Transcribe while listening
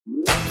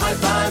High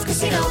Five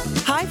Casino.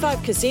 High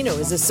Five Casino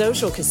is a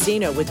social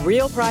casino with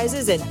real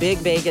prizes and big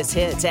Vegas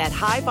hits at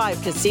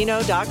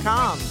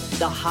highfivecasino.com.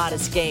 The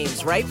hottest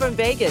games right from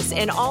Vegas,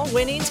 and all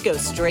winnings go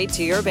straight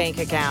to your bank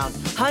account.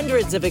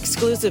 Hundreds of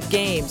exclusive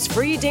games,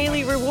 free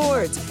daily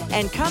rewards,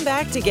 and come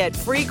back to get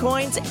free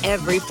coins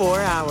every 4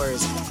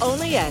 hours.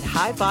 Only at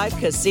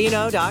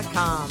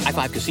highfivecasino.com. High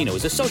Five Casino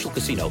is a social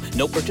casino.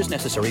 No purchase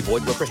necessary.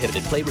 Void where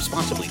prohibited. Play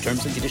responsibly.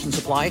 Terms and conditions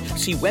apply.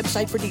 See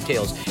website for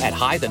details at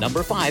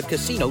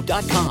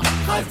high5casino.com.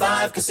 High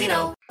Five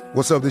Casino.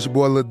 What's up? This your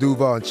boy Lil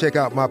Duval, and check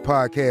out my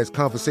podcast,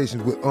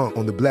 Conversations with Unc,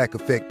 on the Black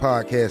Effect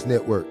Podcast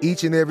Network.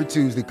 Each and every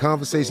Tuesday,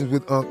 Conversations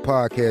with Unc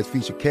podcast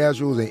feature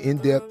casuals and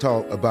in-depth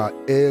talk about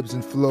ebbs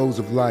and flows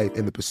of life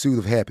and the pursuit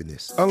of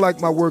happiness.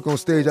 Unlike my work on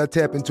stage, I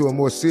tap into a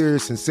more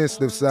serious and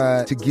sensitive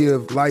side to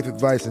give life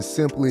advice and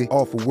simply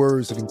offer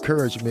words of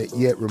encouragement,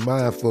 yet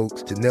remind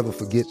folks to never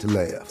forget to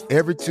laugh.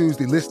 Every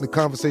Tuesday, listen to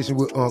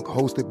Conversations with Unc,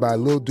 hosted by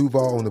Lil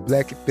Duval on the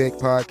Black Effect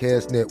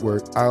Podcast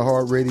Network,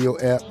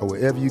 iHeartRadio app, or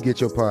wherever you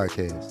get your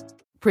podcasts.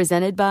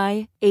 Presented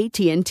by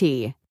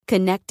AT&T.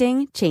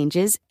 Connecting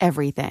changes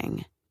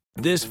everything.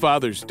 This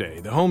Father's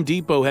Day, the Home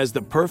Depot has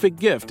the perfect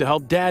gift to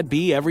help Dad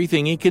be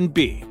everything he can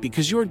be,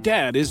 because your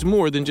dad is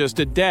more than just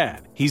a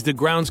dad. He's the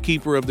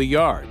groundskeeper of the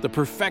yard, the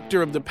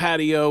perfecter of the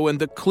patio, and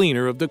the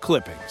cleaner of the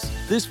clippings.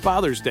 This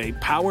Father's Day,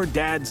 power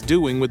Dad's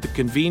doing with the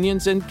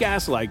convenience and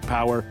gas-like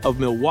power of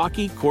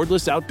Milwaukee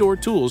cordless outdoor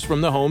tools from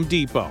the Home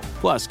Depot.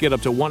 Plus, get up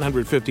to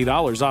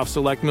 $150 off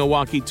select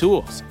Milwaukee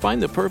tools.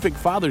 Find the perfect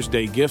Father's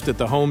Day gift at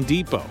the Home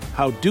Depot.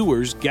 How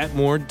doers get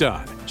more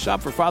done.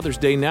 Shop for Father's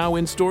Day now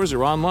in stores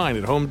or online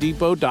at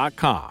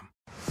homedepot.com.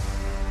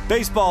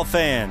 Baseball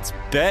fans,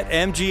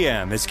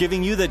 BetMGM is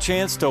giving you the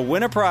chance to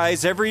win a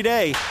prize every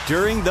day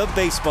during the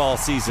baseball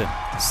season.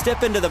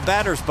 Step into the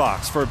batter's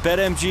box for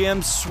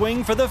BetMGM's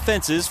Swing for the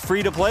Fences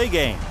free-to-play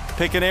game.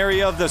 Pick an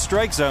area of the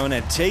strike zone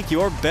and take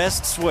your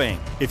best swing.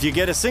 If you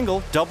get a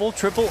single, double,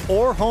 triple,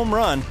 or home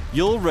run,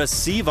 you'll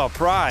receive a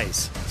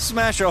prize.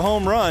 Smash a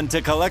home run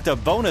to collect a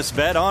bonus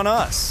bet on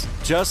us.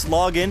 Just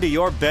log into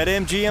your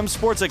BetMGM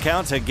sports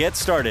account to get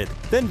started.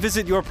 Then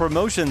visit your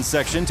promotions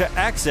section to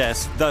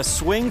access the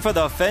Swing for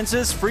the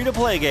Fences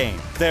free-to-play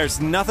game. There's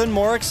nothing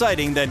more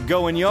exciting than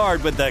going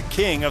yard with the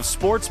king of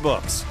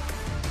sportsbooks.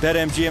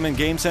 BetMGM and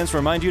GameSense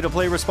remind you to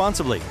play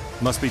responsibly.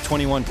 Must be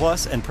 21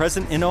 plus and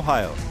present in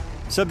Ohio.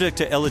 Subject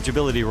to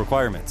eligibility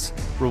requirements.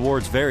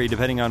 Rewards vary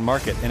depending on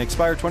market and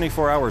expire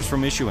 24 hours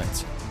from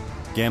issuance.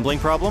 Gambling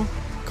problem?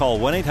 Call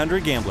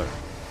 1-800-GAMBLER.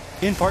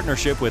 In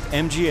partnership with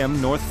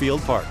MGM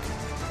Northfield Park.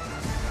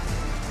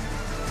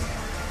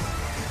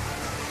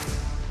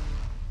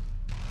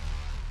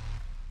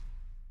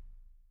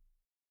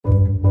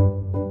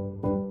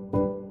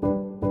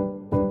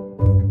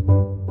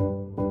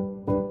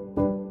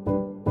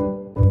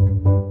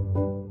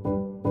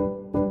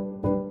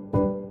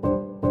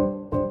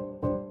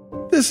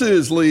 This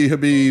is Lee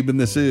Habib, and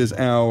this is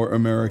Our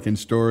American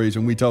Stories,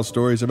 and we tell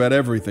stories about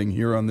everything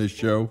here on this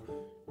show.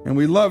 And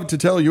we love to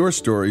tell your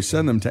stories.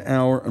 Send them to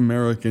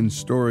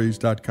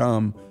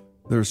ouramericanstories.com.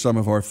 They're some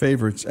of our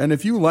favorites. And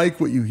if you like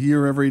what you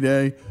hear every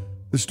day,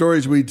 the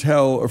stories we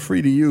tell are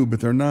free to you,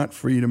 but they're not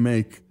free to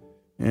make.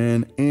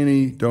 And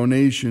any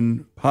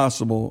donation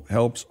possible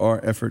helps our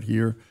effort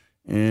here.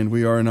 And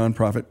we are a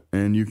nonprofit,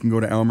 and you can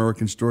go to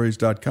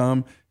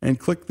ouramericanstories.com and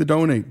click the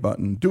donate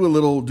button. Do a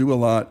little, do a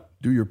lot,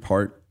 do your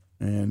part.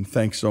 And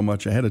thanks so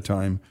much ahead of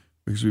time,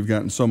 because we've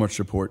gotten so much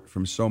support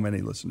from so many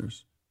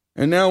listeners.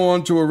 And now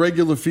on to a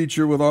regular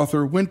feature with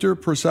author Winter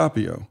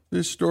Prosapio.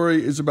 This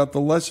story is about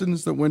the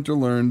lessons that Winter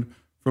learned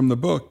from the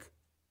book,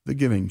 The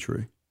Giving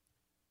Tree.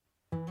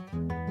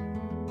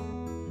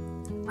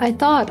 I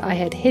thought I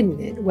had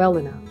hidden it well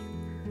enough.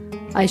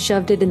 I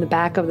shoved it in the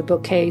back of the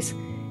bookcase,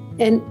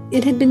 and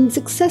it had been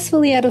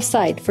successfully out of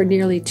sight for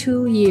nearly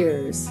 2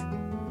 years.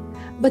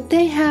 But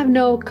they have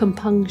no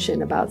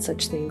compunction about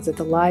such things at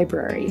the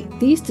library.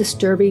 These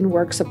disturbing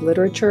works of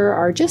literature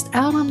are just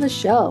out on the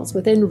shelves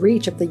within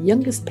reach of the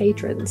youngest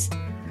patrons.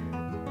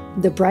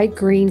 The bright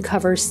green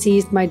cover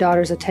seized my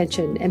daughter's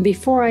attention, and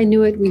before I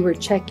knew it, we were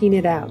checking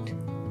it out.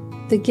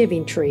 The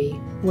Giving Tree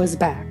was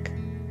back.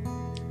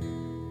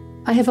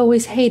 I have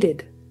always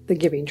hated The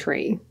Giving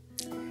Tree.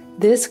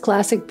 This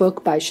classic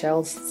book by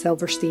Shel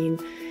Silverstein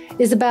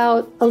is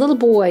about a little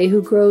boy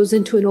who grows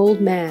into an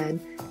old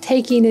man,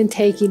 taking and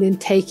taking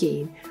and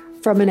taking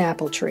from an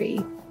apple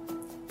tree.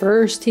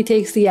 First, he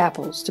takes the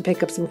apples to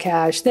pick up some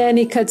cash. Then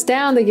he cuts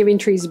down the giving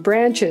tree's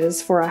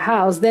branches for a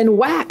house. Then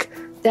whack!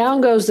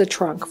 Down goes the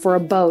trunk for a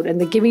boat, and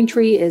the giving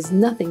tree is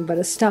nothing but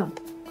a stump,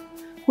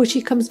 which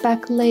he comes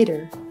back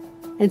later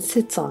and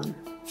sits on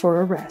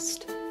for a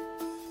rest.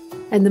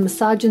 And the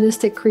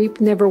misogynistic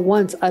creep never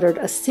once uttered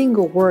a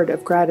single word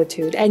of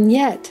gratitude, and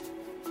yet,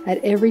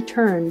 at every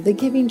turn, the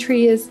giving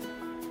tree is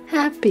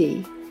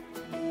happy.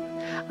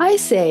 I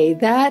say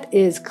that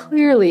is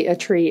clearly a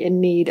tree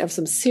in need of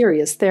some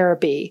serious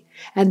therapy,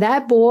 and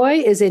that boy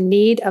is in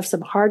need of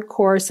some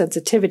hardcore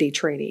sensitivity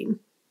training.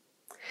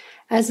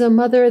 As a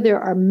mother,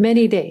 there are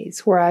many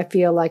days where I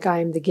feel like I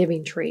am the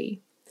giving tree.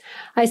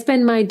 I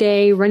spend my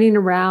day running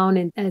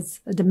around as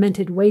a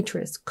demented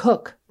waitress,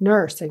 cook,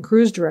 nurse, and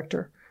cruise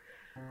director.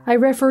 I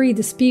referee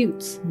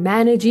disputes,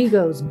 manage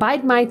egos,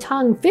 bite my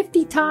tongue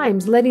 50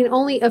 times, letting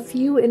only a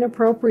few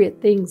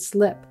inappropriate things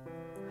slip.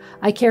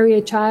 I carry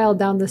a child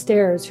down the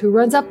stairs who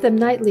runs up them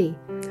nightly.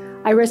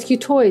 I rescue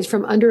toys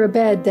from under a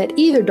bed that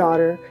either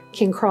daughter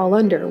can crawl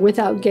under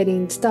without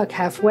getting stuck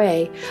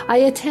halfway. I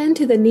attend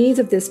to the needs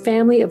of this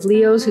family of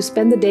Leos who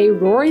spend the day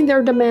roaring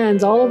their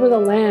demands all over the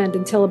land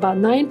until about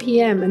 9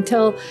 p.m.,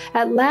 until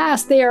at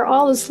last they are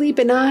all asleep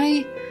and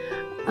I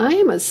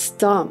am a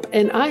stump,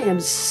 and I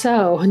am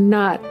so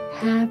not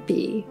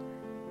happy.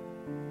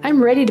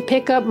 I'm ready to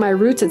pick up my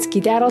roots and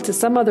skedaddle to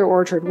some other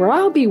orchard where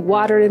I'll be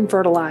watered and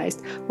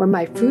fertilized, where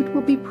my fruit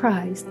will be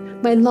prized,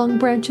 my long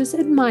branches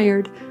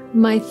admired,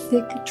 my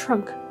thick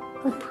trunk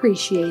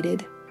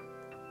appreciated.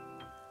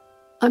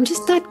 I'm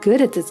just not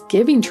good at this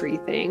giving tree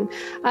thing.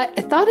 I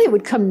thought it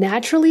would come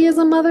naturally as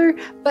a mother,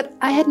 but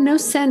I had no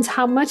sense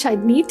how much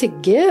I'd need to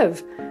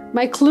give.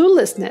 My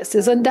cluelessness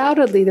is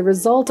undoubtedly the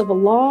result of a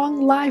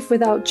long life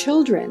without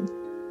children.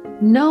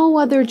 No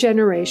other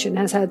generation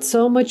has had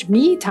so much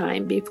me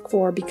time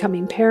before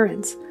becoming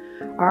parents.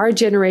 Our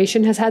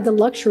generation has had the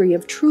luxury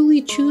of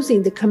truly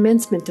choosing the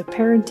commencement of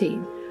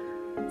parenting.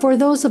 For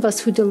those of us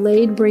who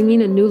delayed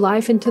bringing a new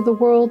life into the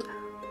world,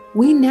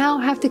 we now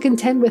have to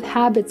contend with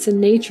habits and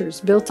natures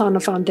built on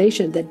a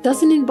foundation that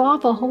doesn't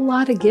involve a whole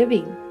lot of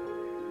giving.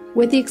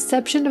 With the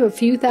exception of a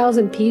few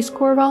thousand Peace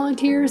Corps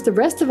volunteers, the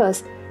rest of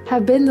us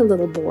have been the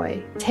little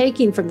boy,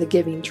 taking from the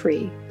giving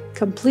tree,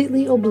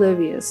 completely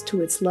oblivious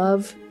to its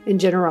love and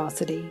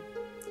generosity.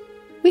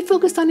 We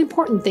focused on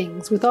important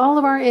things with all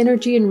of our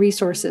energy and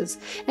resources,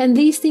 and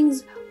these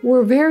things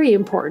were very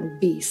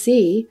important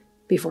BC,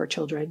 before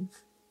children.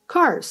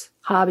 Cars,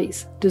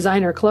 hobbies,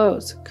 designer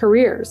clothes,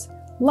 careers,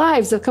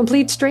 lives of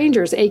complete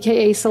strangers,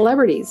 aka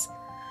celebrities.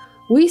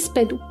 We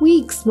spent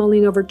weeks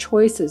mulling over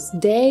choices,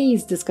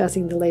 days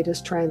discussing the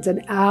latest trends,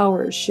 and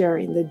hours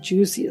sharing the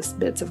juiciest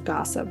bits of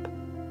gossip.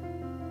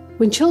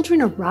 When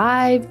children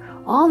arrive,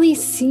 all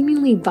these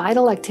seemingly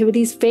vital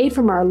activities fade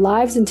from our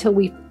lives until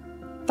we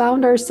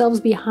found ourselves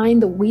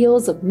behind the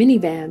wheels of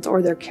minivans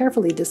or their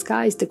carefully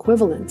disguised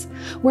equivalents,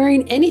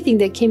 wearing anything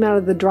that came out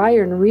of the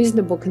dryer in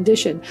reasonable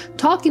condition,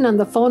 talking on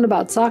the phone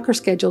about soccer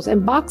schedules,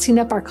 and boxing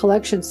up our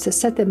collections to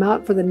set them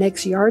out for the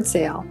next yard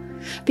sale.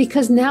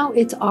 Because now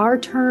it's our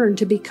turn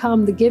to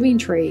become the giving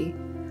tree.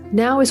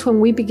 Now is when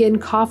we begin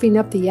coughing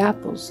up the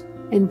apples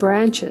and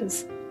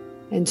branches,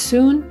 and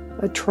soon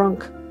a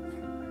trunk.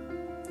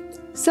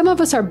 Some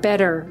of us are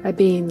better at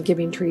being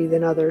giving tree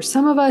than others.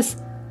 Some of us...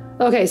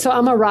 Okay, so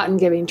I'm a rotten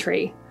giving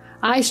tree.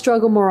 I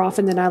struggle more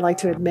often than I like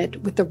to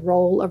admit with the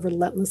role of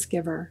relentless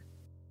giver.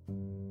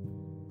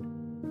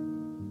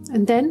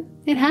 And then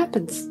it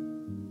happens.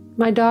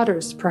 My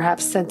daughters,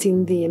 perhaps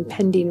sensing the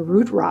impending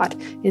root rot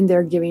in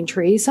their giving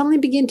tree, suddenly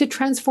begin to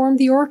transform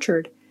the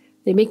orchard.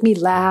 They make me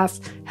laugh,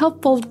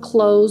 help fold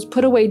clothes,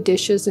 put away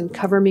dishes, and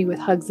cover me with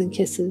hugs and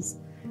kisses.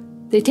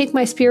 They take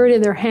my spirit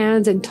in their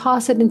hands and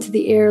toss it into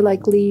the air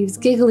like leaves,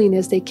 giggling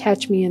as they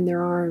catch me in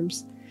their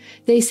arms.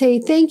 They say,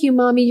 "Thank you,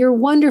 Mommy, you're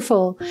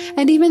wonderful."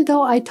 And even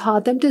though I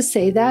taught them to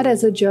say that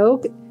as a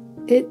joke,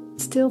 it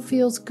still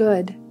feels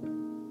good.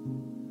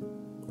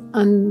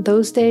 On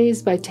those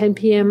days, by 10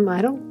 p.m.,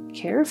 I don't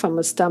care if I'm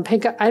a stump.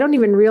 Heck, I don't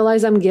even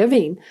realize I'm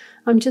giving.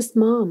 I'm just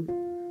Mom,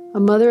 a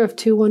mother of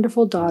 2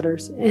 wonderful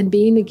daughters, and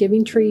being a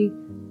giving tree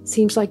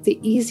seems like the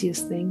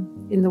easiest thing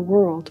in the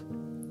world.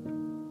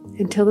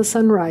 Until the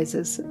sun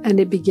rises and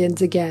it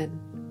begins again.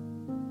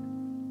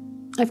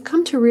 I've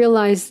come to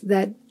realize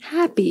that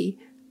happy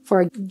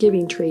for a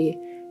giving tree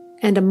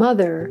and a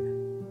mother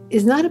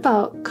is not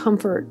about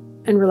comfort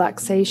and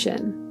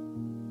relaxation.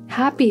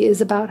 Happy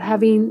is about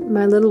having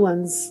my little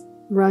ones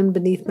run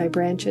beneath my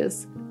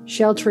branches,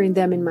 sheltering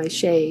them in my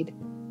shade,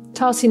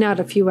 tossing out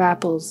a few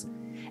apples,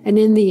 and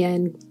in the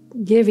end,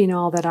 giving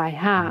all that I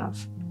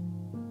have.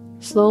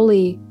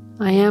 Slowly,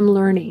 I am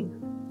learning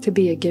to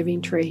be a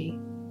giving tree.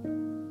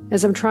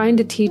 As I'm trying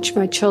to teach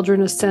my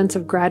children a sense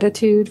of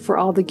gratitude for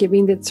all the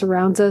giving that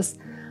surrounds us,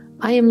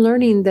 I am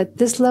learning that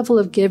this level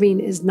of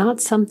giving is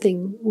not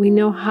something we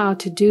know how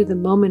to do the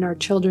moment our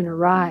children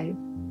arrive.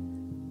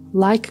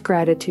 Like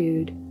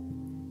gratitude,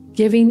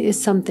 giving is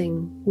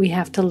something we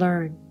have to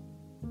learn.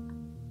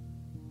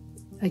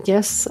 I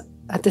guess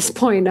at this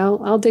point,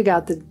 I'll dig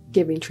out the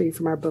giving tree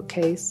from our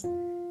bookcase.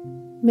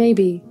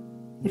 Maybe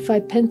if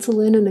I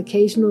pencil in an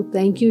occasional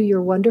 "thank you,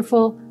 you're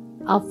wonderful,"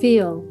 I'll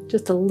feel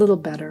just a little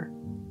better.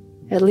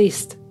 At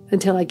least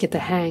until I get the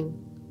hang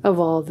of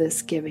all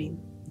this giving.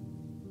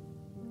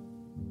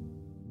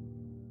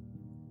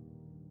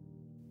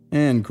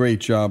 And great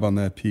job on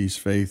that piece,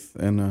 Faith,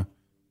 and a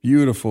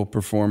beautiful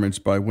performance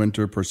by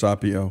Winter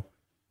Persapio.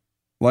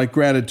 Like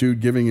gratitude,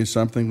 giving is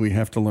something we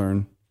have to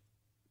learn,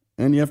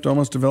 and you have to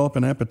almost develop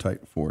an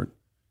appetite for it.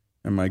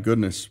 And my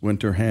goodness,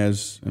 Winter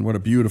has, and what a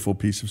beautiful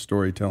piece of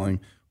storytelling.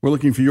 We're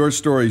looking for your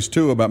stories,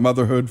 too, about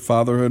motherhood,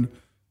 fatherhood,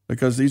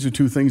 because these are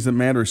 2 things that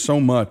matter so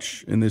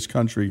much in this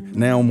country.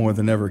 Now more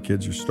than ever,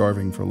 kids are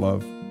starving for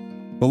love.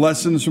 The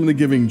lessons from the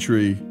giving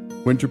tree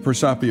Winter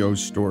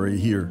Persapio's story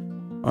here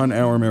on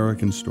Our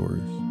American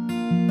Stories.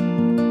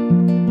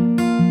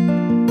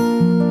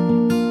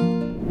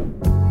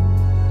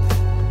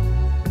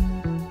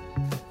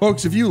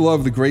 Folks, if you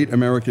love the great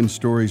American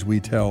stories we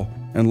tell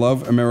and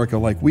love America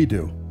like we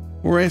do,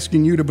 we're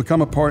asking you to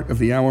become a part of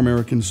the Our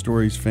American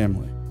Stories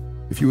family.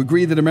 If you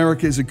agree that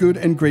America is a good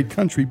and great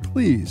country,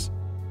 please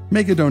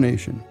make a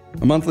donation.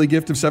 A monthly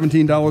gift of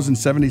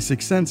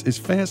 $17.76 is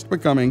fast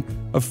becoming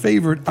a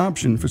favorite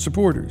option for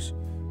supporters.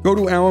 Go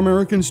to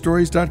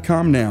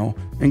OurAmericanStories.com now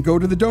and go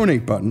to the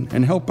donate button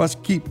and help us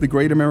keep the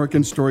great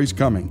American stories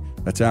coming.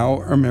 That's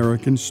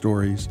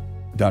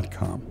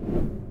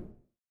OurAmericanStories.com.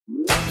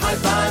 High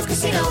Five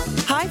Casino.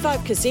 High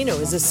Five Casino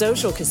is a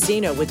social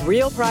casino with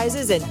real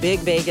prizes and big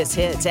Vegas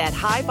hits at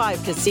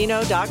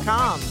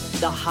highfivecasino.com.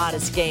 The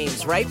hottest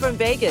games right from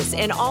Vegas,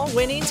 and all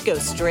winnings go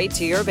straight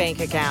to your bank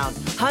account.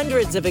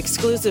 Hundreds of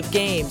exclusive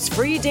games,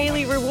 free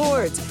daily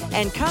rewards,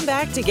 and come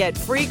back to get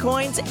free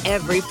coins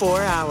every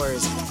 4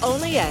 hours.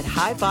 Only at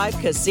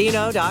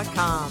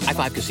highfivecasino.com. High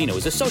Five Casino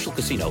is a social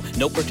casino.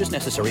 No purchase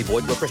necessary.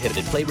 Void where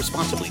prohibited. Play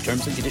responsibly.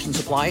 Terms and conditions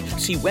apply.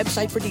 See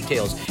website for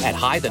details at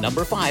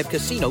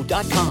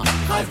high5casino.com.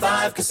 High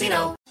Five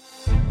Casino.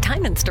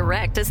 Diamonds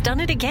Direct has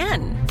done it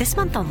again. This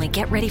month only,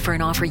 get ready for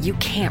an offer you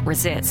can't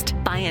resist.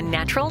 Buy a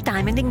natural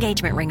diamond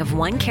engagement ring of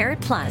 1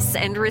 carat plus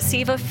and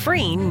receive a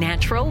free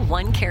natural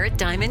 1 carat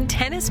diamond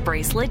tennis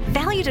bracelet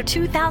valued at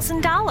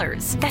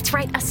 $2,000. That's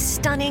right, a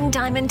stunning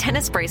diamond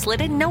tennis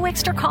bracelet at no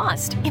extra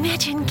cost.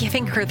 Imagine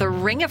giving her the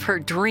ring of her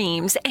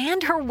dreams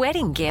and her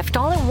wedding gift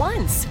all at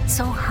once.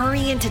 So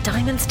hurry into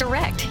Diamonds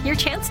Direct. Your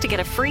chance to get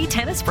a free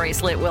tennis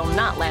bracelet will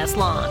not last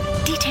long.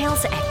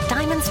 Details at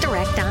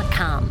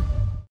diamondsdirect.com.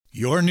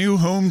 Your new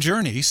home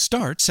journey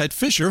starts at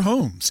Fisher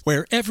Homes,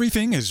 where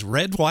everything is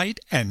red, white,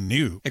 and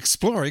new.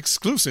 Explore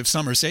exclusive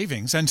summer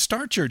savings and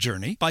start your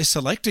journey by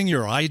selecting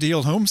your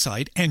ideal home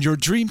site and your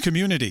dream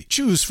community.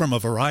 Choose from a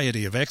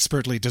variety of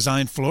expertly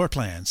designed floor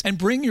plans and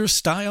bring your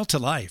style to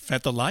life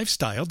at the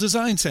Lifestyle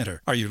Design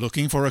Center. Are you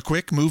looking for a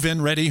quick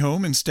move-in ready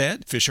home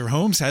instead? Fisher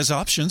Homes has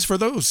options for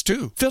those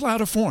too. Fill out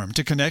a form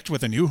to connect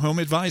with a new home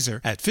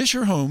advisor at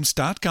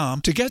fisherhomes.com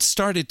to get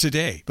started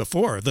today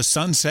before the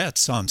sun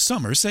sets on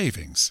summer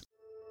savings.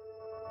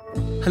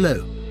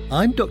 Hello,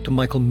 I'm Dr.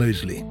 Michael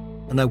Mosley,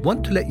 and I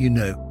want to let you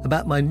know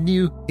about my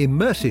new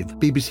immersive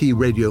BBC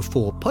Radio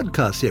 4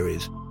 podcast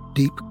series,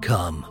 Deep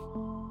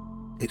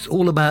Calm. It's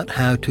all about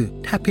how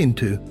to tap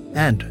into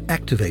and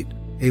activate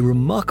a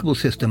remarkable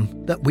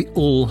system that we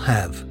all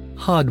have,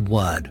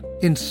 hardwired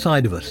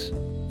inside of us,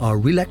 our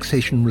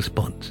relaxation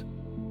response.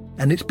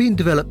 And it's been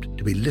developed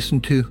to be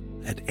listened to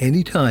at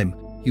any time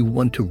you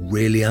want to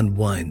really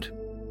unwind.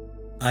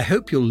 I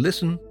hope you'll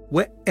listen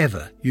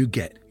wherever you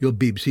get your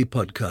BBC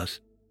podcasts.